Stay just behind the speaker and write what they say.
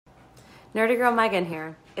Nerdy Girl Megan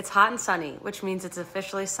here. It's hot and sunny, which means it's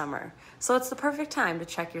officially summer, so it's the perfect time to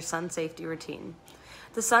check your sun safety routine.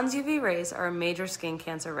 The sun's UV rays are a major skin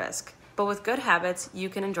cancer risk, but with good habits, you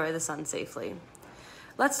can enjoy the sun safely.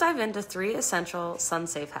 Let's dive into 3 essential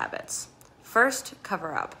sun-safe habits. First,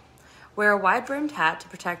 cover up. Wear a wide-brimmed hat to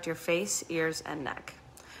protect your face, ears, and neck.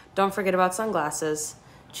 Don't forget about sunglasses.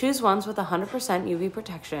 Choose ones with 100% UV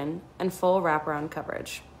protection and full wraparound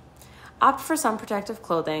coverage. Opt for sun protective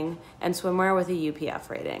clothing and swimwear with a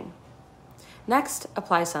UPF rating. Next,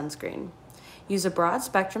 apply sunscreen. Use a broad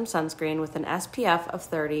spectrum sunscreen with an SPF of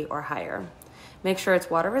 30 or higher. Make sure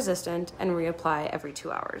it's water resistant and reapply every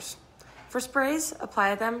 2 hours. For sprays,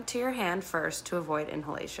 apply them to your hand first to avoid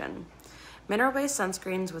inhalation. Mineral-based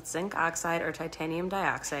sunscreens with zinc oxide or titanium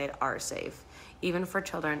dioxide are safe, even for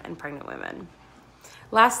children and pregnant women.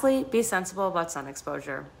 Lastly, be sensible about sun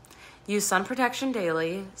exposure. Use sun protection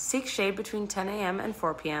daily, seek shade between 10 a.m. and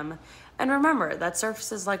 4 p.m., and remember that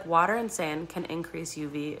surfaces like water and sand can increase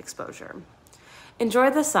UV exposure. Enjoy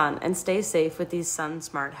the sun and stay safe with these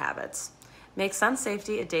sun-smart habits. Make sun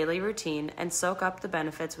safety a daily routine and soak up the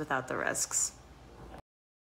benefits without the risks.